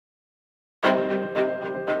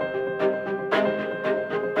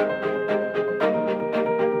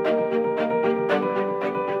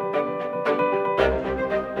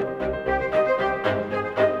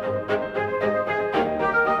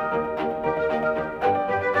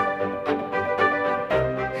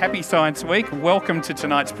Happy Science Week. Welcome to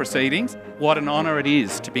tonight's proceedings. What an honour it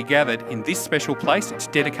is to be gathered in this special place. It's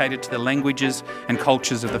dedicated to the languages and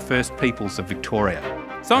cultures of the First Peoples of Victoria.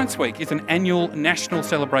 Science Week is an annual national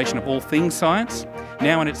celebration of all things science,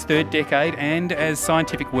 now in its third decade, and as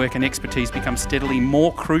scientific work and expertise become steadily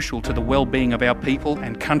more crucial to the well-being of our people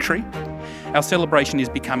and country, our celebration is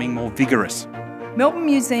becoming more vigorous. Melbourne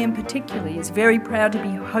Museum particularly is very proud to be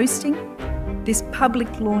hosting this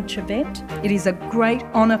public launch event. It is a great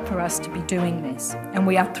honour for us to be doing this, and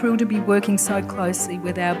we are thrilled to be working so closely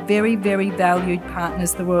with our very, very valued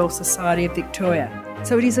partners, the Royal Society of Victoria.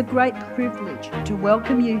 So it is a great privilege to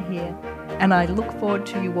welcome you here, and I look forward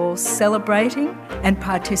to you all celebrating and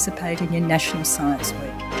participating in National Science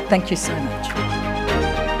Week. Thank you so much.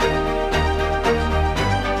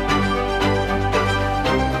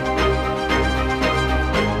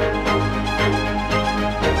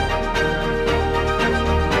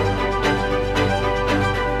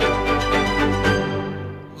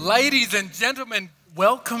 Ladies and gentlemen,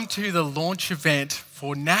 welcome to the launch event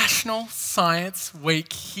for National Science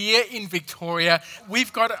Week here in Victoria.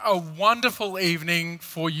 We've got a wonderful evening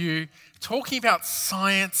for you talking about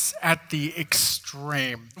science at the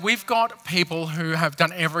extreme. We've got people who have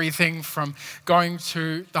done everything from going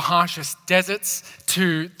to the harshest deserts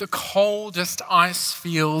to the coldest ice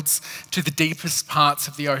fields to the deepest parts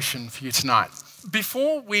of the ocean for you tonight.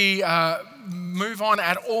 Before we move on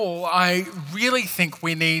at all, I really think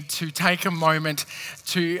we need to take a moment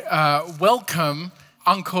to welcome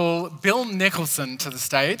Uncle Bill Nicholson to the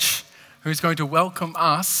stage, who's going to welcome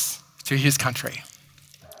us to his country.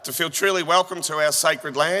 To feel truly welcome to our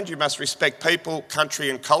sacred land, you must respect people, country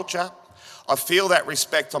and culture. I feel that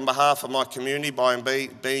respect on behalf of my community by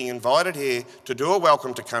being invited here to do a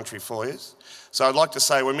welcome to country for you. So I'd like to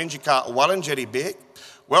say, Waminjika Wallanjeti Bik.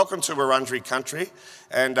 Welcome to Wurundjeri country,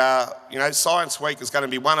 and Science Week is going to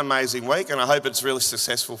be one amazing week, and I hope it's really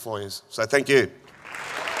successful for you. So thank you.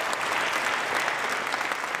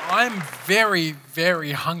 I'm very,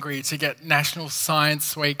 very hungry to get National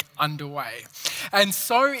Science Week underway. And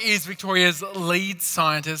so is Victoria's lead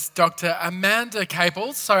scientist, Dr Amanda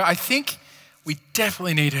Capel. So I think we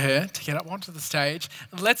definitely need her to get up onto the stage.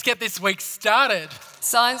 Let's get this week started.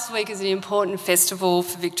 Science Week is an important festival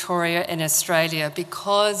for Victoria and Australia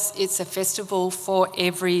because it's a festival for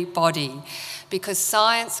everybody. Because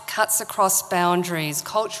science cuts across boundaries,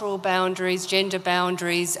 cultural boundaries, gender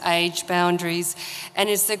boundaries, age boundaries, and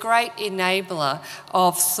is the great enabler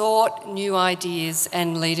of thought, new ideas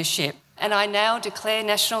and leadership. And I now declare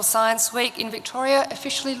National Science Week in Victoria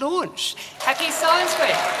officially launched. Happy Science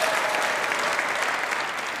Week!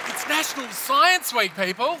 It's National Science Week,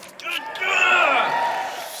 people.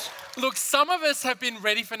 Look, some of us have been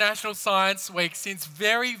ready for National Science Week since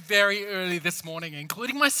very, very early this morning,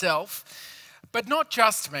 including myself. But not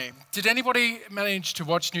just me. Did anybody manage to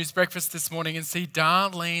watch News Breakfast this morning and see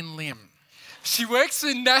Darlene Lim? She works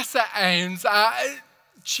in NASA Ames.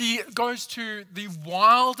 She goes to the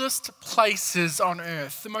wildest places on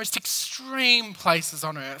Earth, the most extreme places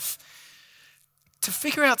on Earth, to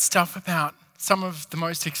figure out stuff about some of the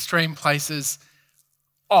most extreme places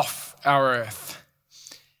off our Earth.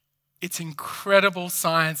 It's incredible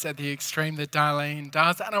science at the extreme that Darlene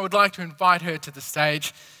does, and I would like to invite her to the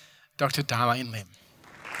stage, Dr Darlene Lim.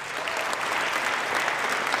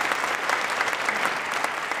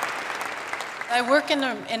 I work in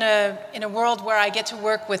a world where I get to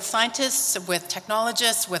work with scientists, with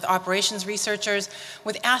technologists, with operations researchers,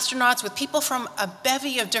 with astronauts, with people from a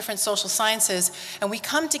bevy of different social sciences, and we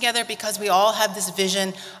come together because we all have this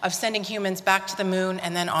vision of sending humans back to the moon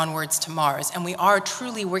and then onwards to Mars. And we are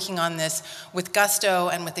truly working on this with gusto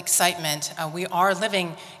and with excitement. We are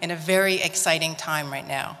living in a very exciting time right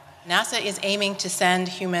now. NASA is aiming to send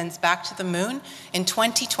humans back to the moon in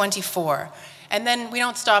 2024. And then we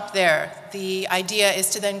don't stop there. The idea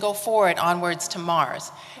is to then go forward onwards to Mars.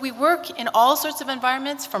 We work in all sorts of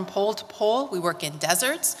environments from pole to pole. We work in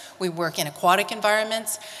deserts, we work in aquatic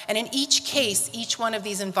environments, and in each case, each one of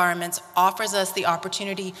these environments offers us the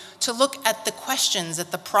opportunity to look at the questions,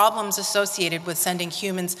 at the problems associated with sending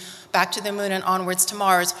humans back to the moon and onwards to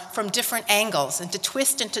Mars from different angles, and to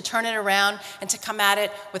twist and to turn it around and to come at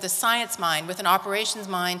it with a science mind, with an operations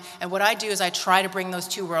mind. And what I do is I try to bring those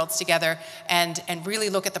two worlds together and really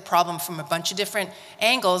look at the problem from a bunch of different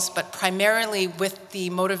angles, but primarily with the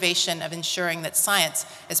motivation of ensuring that science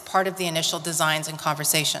is part of the initial designs and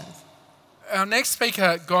conversations. Our next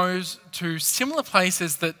speaker goes to similar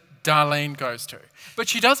places that Darlene goes to, but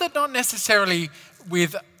she does it not necessarily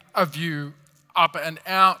with a view up and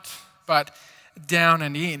out, but down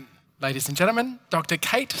and in. Ladies and gentlemen, Dr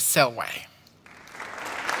Kate Selway.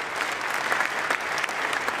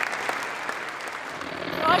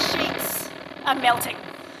 ice sheets are melting.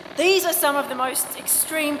 These are some of the most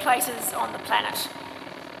extreme places on the planet.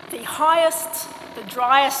 The highest, the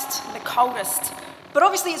driest, and the coldest. But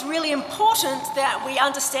obviously it's really important that we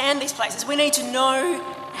understand these places. We need to know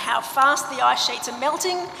how fast the ice sheets are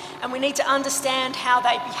melting, and we need to understand how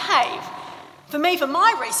they behave. For me, for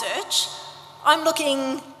my research, I'm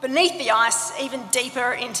looking beneath the ice, even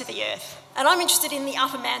deeper into the Earth. And I'm interested in the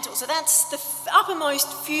upper mantle, so that's the uppermost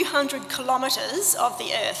few hundred kilometres of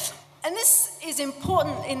the Earth. And this is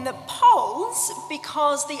important in the poles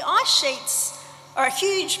because the ice sheets are a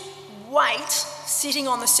huge weight sitting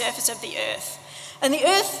on the surface of the Earth. And the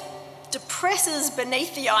Earth depresses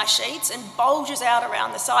beneath the ice sheets and bulges out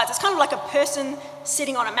around the sides. It's kind of like a person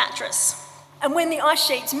sitting on a mattress. And when the ice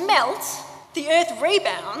sheets melt, the Earth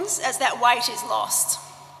rebounds as that weight is lost.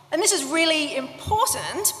 And this is really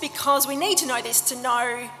important because we need to know this to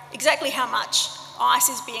know exactly how much ice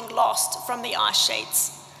is being lost from the ice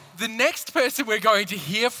sheets. The next person we're going to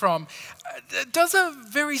hear from does a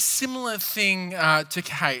very similar thing to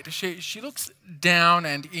Kate. She looks down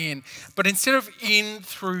and in, but instead of in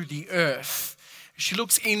through the Earth, she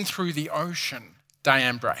looks in through the ocean.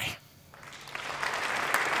 Dianne Bray.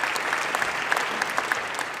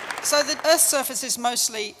 So the Earth's surface is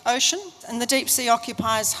mostly ocean, and the deep sea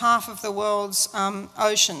occupies half of the world's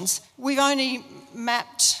oceans. We've only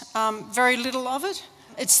mapped very little of it.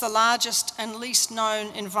 It's the largest and least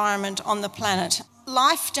known environment on the planet.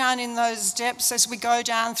 Life down in those depths, as we go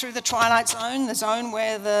down through the twilight zone, the zone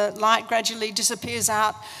where the light gradually disappears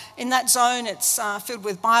out, in that zone it's filled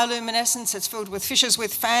with bioluminescence, it's filled with fishes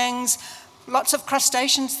with fangs, lots of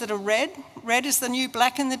crustaceans that are red. Red is the new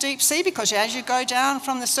black in the deep sea because as you go down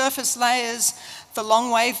from the surface layers, the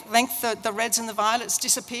long wavelength, the reds and the violets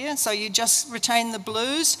disappear, so you just retain the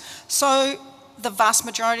blues. So the vast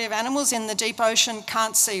majority of animals in the deep ocean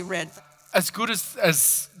can't see red. As good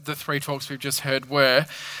as the three talks we've just heard were,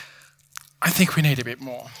 I think we need a bit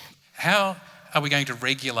more. How are we going to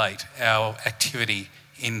regulate our activity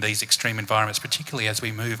in these extreme environments, particularly as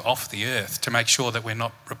we move off the Earth, to make sure that we're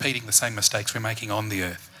not repeating the same mistakes we're making on the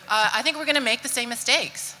Earth? I think we're going to make the same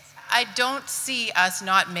mistakes. I don't see us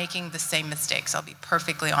not making the same mistakes, I'll be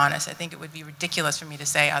perfectly honest. I think it would be ridiculous for me to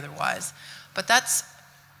say otherwise. But that's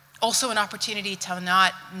also an opportunity to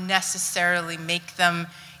not necessarily make them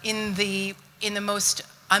in the most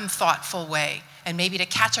unthoughtful way, and maybe to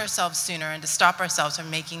catch ourselves sooner and to stop ourselves from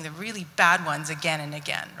making the really bad ones again and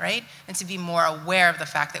again, right? And to be more aware of the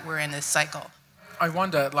fact that we're in this cycle. I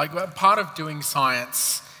wonder, like, part of doing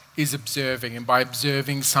science is observing, and by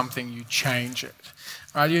observing something, you change it,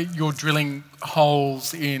 right? You're drilling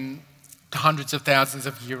holes in hundreds of thousands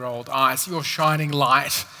of year-old ice. You're shining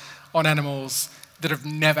light on animals that have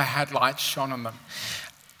never had light shone on them.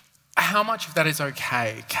 How much of that is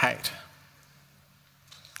okay, Kate?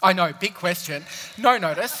 I know, big question. No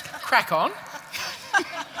notice. Crack on.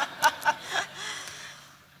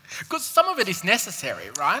 Because some of it is necessary,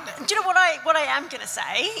 right? Do you know what I am going to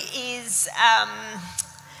say is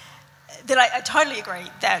that I totally agree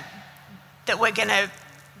that we're going to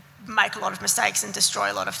make a lot of mistakes and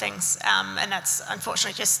destroy a lot of things, and that's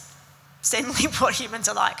unfortunately just seemingly what humans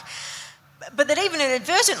are like. But that even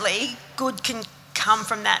inadvertently, good can come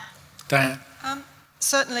from that. Dianne?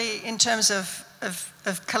 Certainly in terms of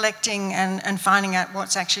collecting and finding out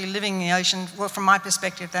what's actually living in the ocean, well, from my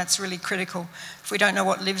perspective, that's really critical. If we don't know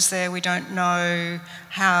what lives there, we don't know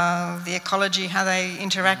how the ecology, how they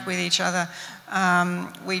interact with each other,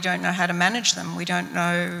 we don't know how to manage them. We don't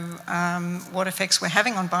know what effects we're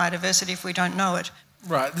having on biodiversity if we don't know it.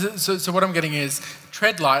 Right, so what I'm getting is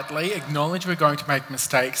tread lightly, acknowledge we're going to make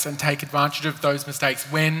mistakes and take advantage of those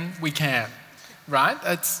mistakes when we can, right?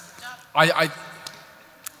 I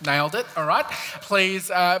nailed it, all right? Please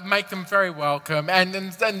make them very welcome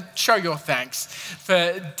and show your thanks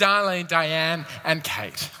for Darlene, Dianne and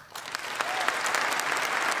Kate.